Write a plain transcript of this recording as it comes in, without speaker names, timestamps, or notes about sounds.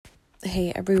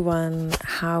Hey everyone,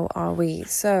 how are we?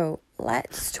 So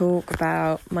let's talk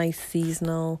about my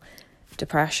seasonal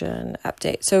depression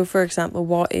update. So for example,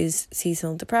 what is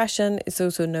seasonal depression? It's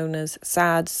also known as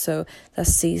SAD, so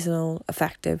that's seasonal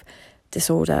affective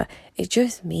disorder. It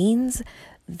just means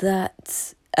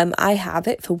that I have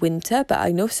it for winter, but I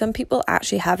know some people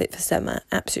actually have it for summer.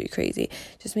 Absolutely crazy.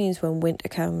 It just means when winter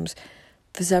comes,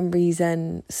 for some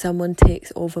reason, someone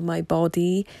takes over my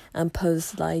body and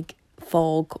puts like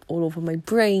fog all over my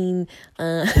brain.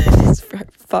 It's very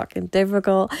fucking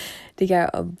difficult to get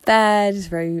out of bed. It's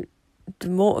very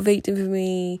demotivating for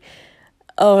me.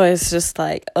 Oh, it's just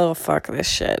like, oh, fuck this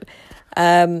shit.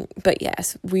 But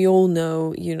yes, we all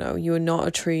know, you're not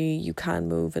a tree, you can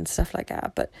move and stuff like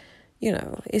that. But,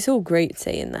 it's all great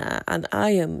saying that. And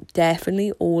I am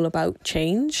definitely all about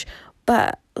change.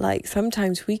 But,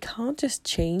 sometimes we can't just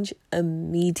change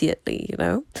immediately,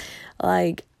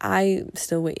 Like, I'm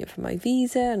still waiting for my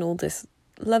visa and all this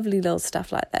lovely little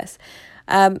stuff like this.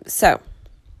 So,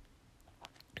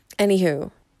 anywho,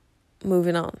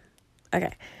 moving on.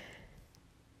 Okay.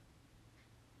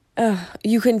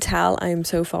 You can tell I'm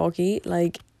so foggy.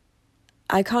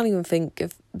 I can't even think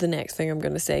of the next thing I'm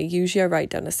going to say. Usually I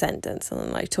write down a sentence and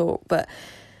then I talk, but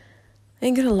I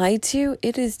ain't gonna lie to you,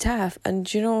 it is tough. And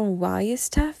do you know why it's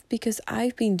tough? Because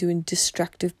I've been doing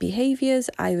destructive behaviours.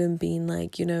 I haven't been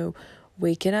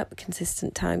waking up a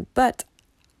consistent time. But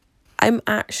I'm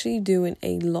actually doing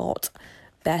a lot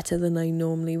better than I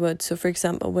normally would. So for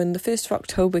example, when the 1st of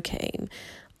October came,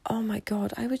 oh my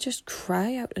God, I would just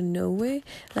cry out of nowhere.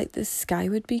 Like the sky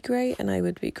would be grey and I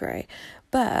would be grey.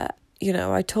 But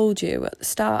I told you at the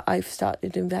start, I've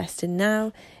started investing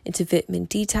now into vitamin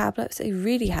D tablets. It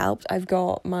really helped. I've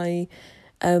got my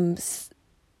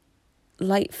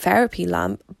light therapy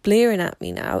lamp blaring at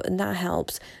me now, and that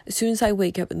helps. As soon as I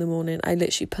wake up in the morning, I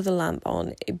literally put the lamp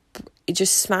on. It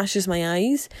just smashes my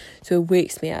eyes, so it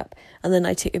wakes me up. And then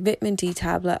I take a vitamin D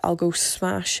tablet. I'll go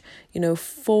smash,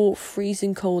 4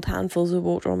 freezing cold handfuls of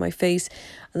water on my face,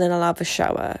 and then I'll have a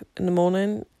shower in the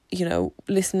morning.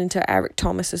 Listening to Eric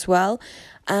Thomas as well.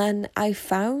 And I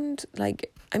found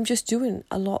I'm just doing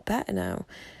a lot better now.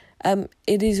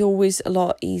 It is always a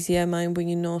lot easier, mind, when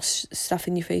you're not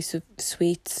stuffing your face with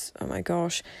sweets. Oh my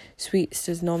gosh, sweets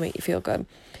does not make you feel good.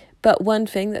 But one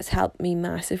thing that's helped me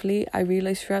massively, I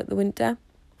realised throughout the winter,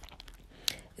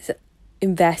 is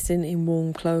investing in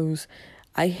warm clothes.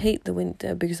 I hate the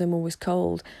winter because I'm always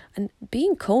cold. And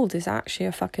being cold is actually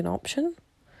a fucking option.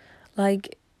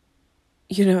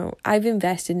 I've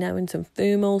invested now in some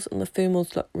thermals, and the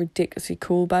thermals look ridiculously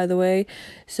cool, by the way.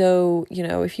 So,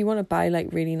 if you want to buy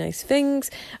really nice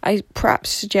things, I perhaps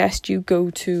suggest you go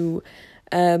to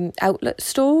outlet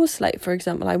stores. For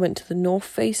example, I went to the North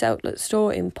Face outlet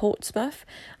store in Portsmouth.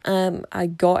 I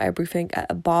got everything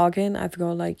at a bargain. I've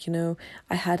got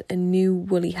I had a new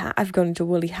woolly hat. I've gone into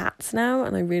woolly hats now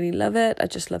and I really love it. I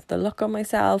just love the look on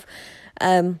myself.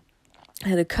 I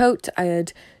had a coat. I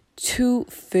had 2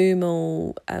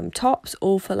 thermal tops,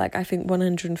 all for I think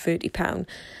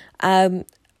 £130.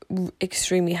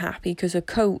 Extremely happy because a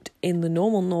coat in the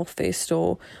normal North Face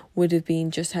store would have been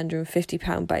just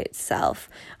 £150 by itself,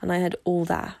 and I had all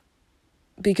that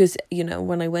because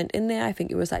when I went in there, I think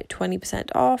it was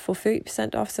 20% off or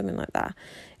 30% off, something like that,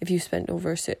 if you spent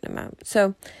over a certain amount.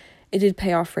 So it did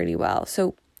pay off really well.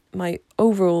 So my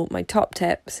top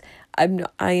tips, I'm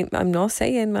not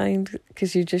saying, mind,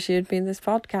 because you just heard me in this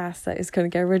podcast that it's going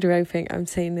to get rid of everything. I'm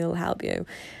saying it'll help you.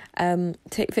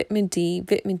 Take vitamin D.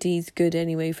 Vitamin D is good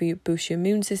anyway for you, boost your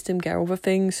immune system, get over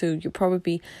things, so you're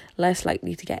probably less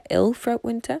likely to get ill throughout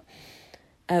winter.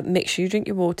 Make sure you drink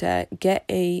your water. Get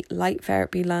a light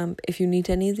therapy lamp. If you need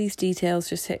any of these details,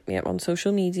 just hit me up on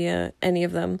social media, any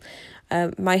of them.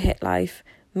 My HIT Life,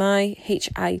 my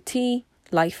HIT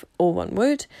Life, all one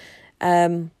word.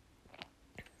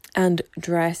 And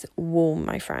dress warm,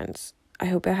 my friends. I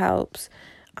hope it helps.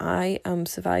 I am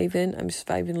surviving. I'm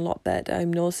surviving a lot better.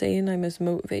 I'm not saying I'm as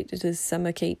motivated as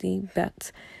Summer Katie,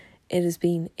 but it has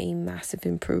been a massive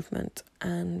improvement.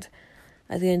 And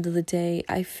at the end of the day,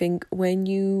 I think when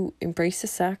you embrace the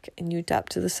suck and you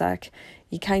adapt to the suck,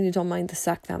 you kind of don't mind the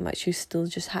suck that much. You're still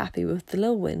just happy with the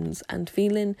little wins and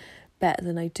feeling better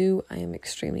than I do. I am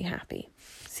extremely happy.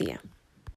 See ya.